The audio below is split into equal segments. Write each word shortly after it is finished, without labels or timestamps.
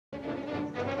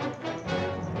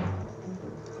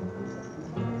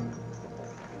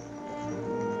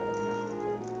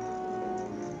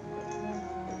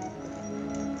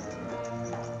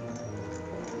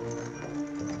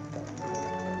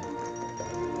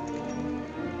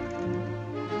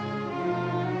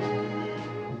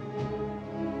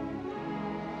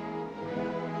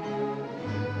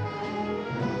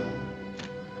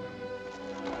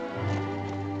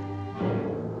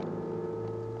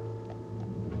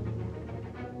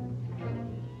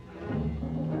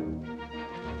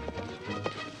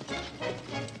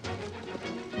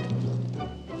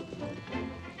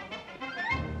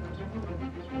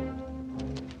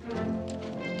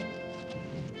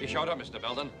showed up, Mr.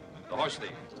 Belden. The horse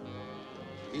thief.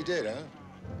 He did, huh?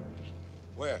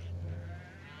 Where?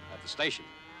 At the station.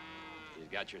 He's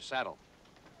got your saddle.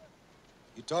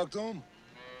 You talked to him?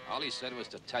 All he said was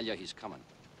to tell you he's coming.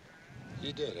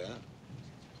 He did, huh?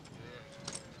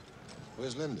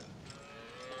 Where's Linda?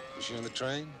 Was she on the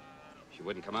train? She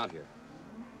wouldn't come out here.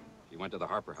 She went to the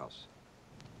Harper house.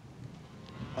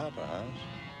 Harper house?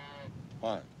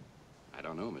 Why? I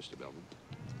don't know, Mr. Belden.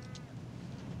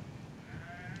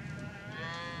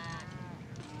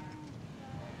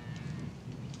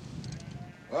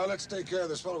 Well, let's take care of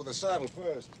this fellow with the saddle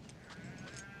first.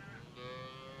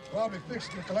 Probably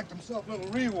fixing to collect himself a little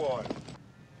reward.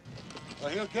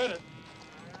 Well, he'll get it.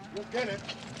 He'll get it.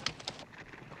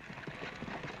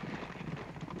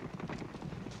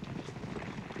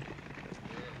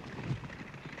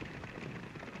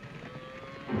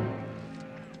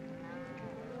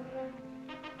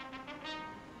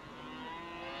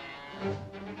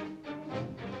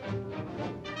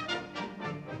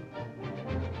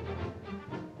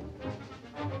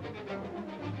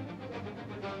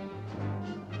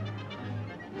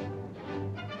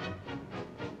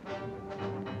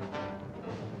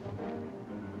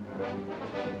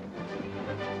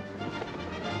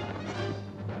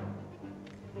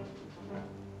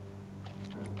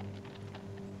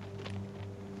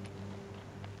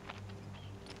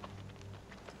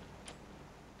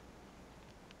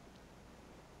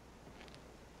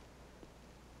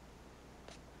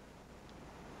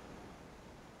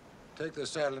 Take the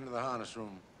saddle into the harness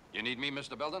room. You need me,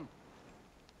 Mr. Belden?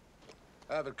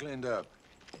 Have it cleaned up.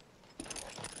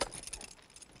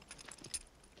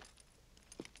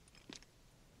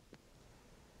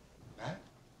 Matt?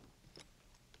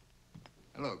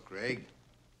 Hello, Craig.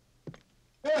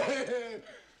 Hey,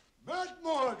 Matt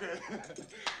Morgan.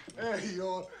 Hey,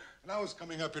 you. And I was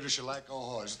coming up here to shellac a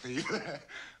horse thief.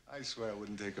 I swear I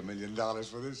wouldn't take $1 million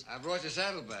for this. I brought your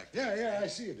saddle back. Yeah, I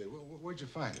see it. Where'd you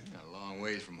find it? A long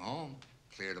ways from home.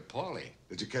 Clear to Paulie.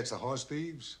 Did you catch the horse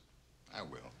thieves? I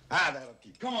will. Ah, that'll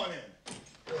keep. Come on in.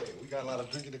 Hey, we got a lot of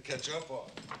drinking to catch up on.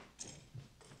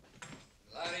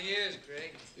 A lot of years,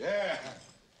 Craig. Yeah.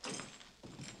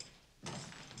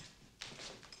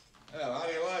 Well, how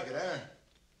do you like it, huh?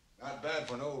 Not bad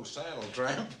for an old saddle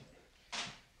tramp.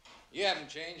 You haven't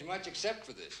changed much except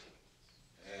for this.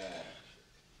 Yeah.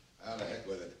 How the heck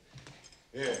with it?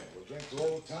 Here, we'll drink to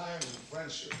old times and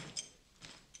friendship.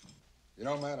 You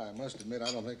know, Matt, I must admit,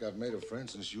 I don't think I've made a friend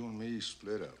since you and me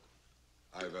split up.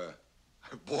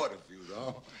 I've bought a few,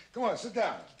 though. Come on, sit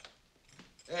down.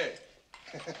 Hey.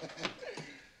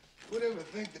 Who'd ever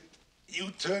think that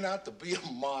you'd turn out to be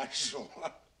a marshal?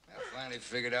 I finally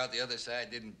figured out the other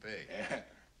side didn't pay. Yeah.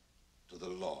 To the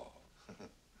law.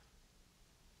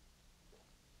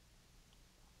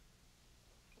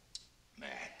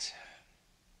 Matt.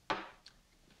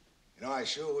 You know, I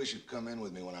sure wish you'd come in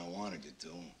with me when I wanted you to.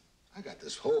 I got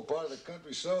this whole part of the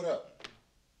country sewed up.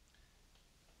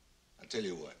 I'll tell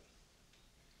you what.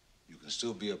 You can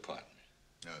still be a partner.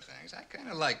 No, thanks. I kind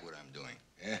of like what I'm doing.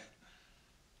 Yeah?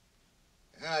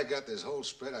 Yeah, I got this whole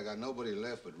spread. I got nobody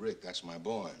left but Rick. That's my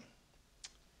boy.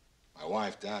 My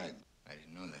wife died. I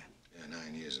didn't know that. Yeah,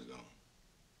 9 years ago.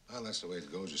 Well, that's the way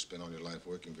it goes. You spend all your life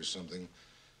working for something.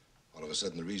 All of a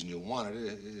sudden, the reason you wanted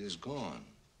it is gone.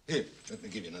 Here, let me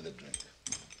give you another drink.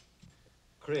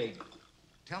 Craig,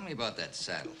 tell me about that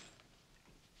saddle.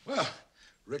 Well,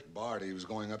 Rick Barty was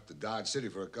going up to Dodge City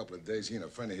for a couple of days. He and a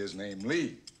friend of his named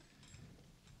Lee.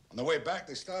 On the way back,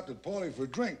 they stopped at Paulie for a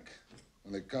drink.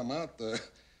 When they come out, the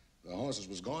horses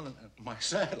was gone, and my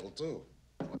saddle, too.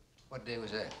 What day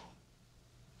was that?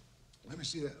 Let me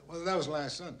see that. Well, that was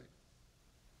last Sunday.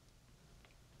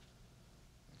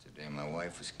 That's the day my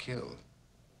wife was killed.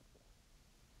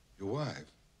 Your wife?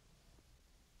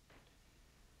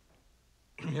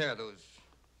 Yeah, those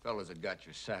fellas that got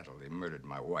your saddle, they murdered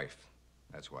my wife.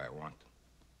 That's why I want them.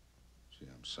 Gee,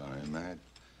 I'm sorry, Matt.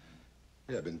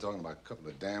 Yeah, I've been talking about a couple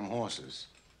of damn horses.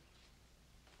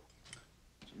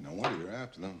 Gee, no wonder you're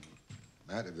after them.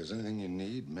 Matt, if there's anything you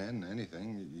need, men,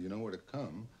 anything, you know where to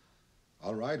come.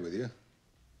 I'll ride with you.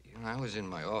 You know, I was in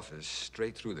my office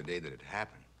straight through the day that it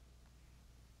happened.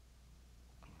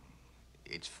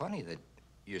 It's funny that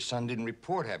your son didn't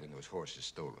report having those horses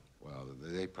stolen. Well,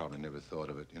 they probably never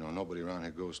thought of it. You know, nobody around here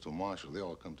goes to a marshal. They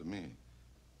all come to me.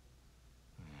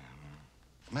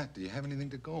 Yeah. Matt, do you have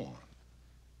anything to go on?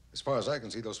 As far as I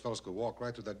can see, those fellas could walk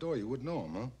right through that door. You wouldn't know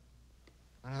them,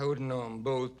 huh? I wouldn't know them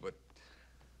both, but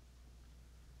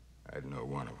I'd know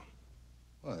one of them.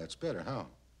 Well, that's better. How?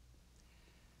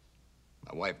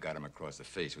 My wife got him across the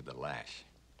face with the lash.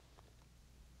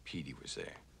 Petey was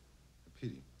there.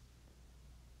 Petey?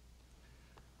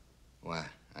 Why,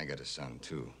 I got a son,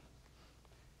 too.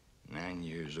 9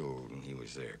 years old when he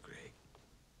was there, Craig.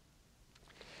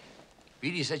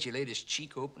 Petey said she laid his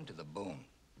cheek open to the bone.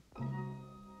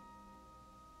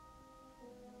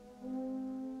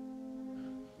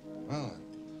 Well,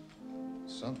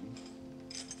 something.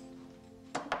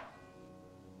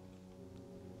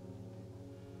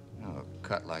 You know, a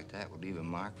cut like that would leave a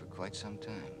mark for quite some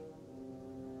time.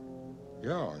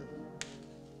 Yeah,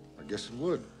 I guess it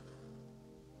would.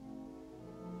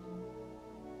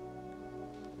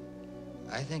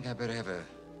 I think I better have a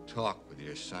talk with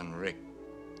your son, Rick,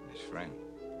 and his friend.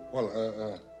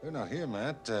 Well, they're not here,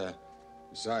 Matt.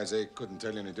 Besides, they couldn't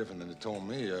tell you any different than they told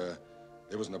me.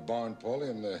 There was in a barn, Paulie,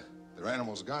 and their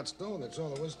animals got stoned. That's all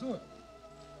there was to it.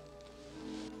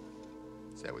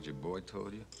 Is that what your boy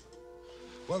told you?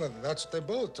 Well, that's what they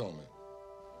both told me.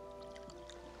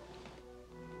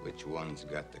 Which one's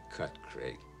got the cut,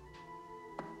 Craig?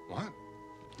 What?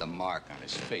 The mark on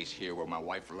his face here where my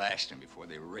wife lashed him before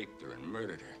they raped her and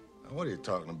murdered her. Now, what are you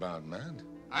talking about, man?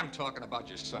 I'm talking about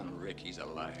your son, Rick. He's a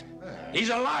liar. Hey. He's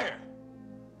a liar!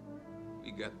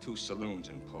 We got 2 saloons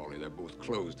in Paulie. They're both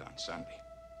closed on Sunday.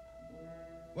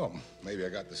 Well, maybe I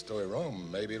got the story wrong.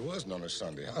 Maybe it wasn't on a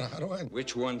Sunday. How do I...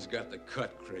 Which one's got the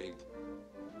cut, Craig?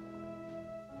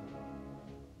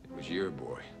 It was your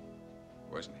boy,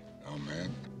 wasn't it? No,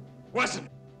 man. Wasn't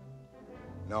it?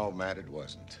 No, Matt, it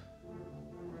wasn't.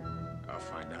 I'll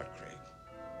find out, Craig.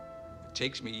 If it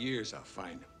takes me years, I'll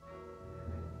find him.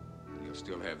 You'll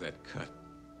still have that cut.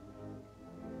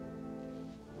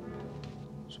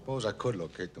 Suppose I could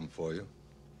locate them for you.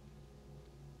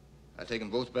 I take them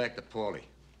both back to Paulie.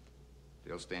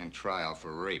 They'll stand trial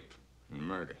for rape and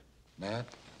murder. Matt,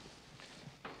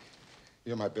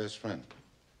 you're my best friend.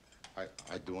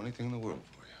 I'd do anything in the world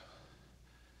for you.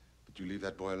 But you leave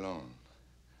that boy alone.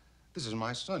 This is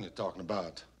my son you're talking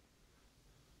about.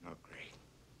 No, Craig.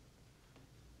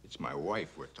 It's my wife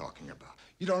we're talking about.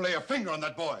 You don't lay a finger on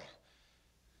that boy.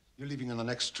 You're leaving on the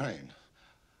next train.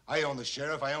 I own the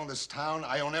sheriff, I own this town,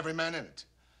 I own every man in it.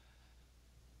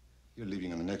 You're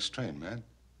leaving on the next train, man.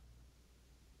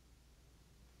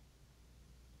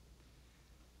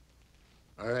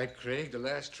 All right, Craig, the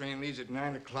last train leaves at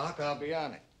 9 o'clock. I'll be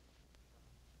on it.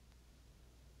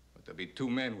 But there'll be 2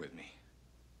 men with me.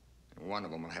 And one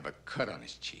of them will have a cut on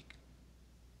his cheek.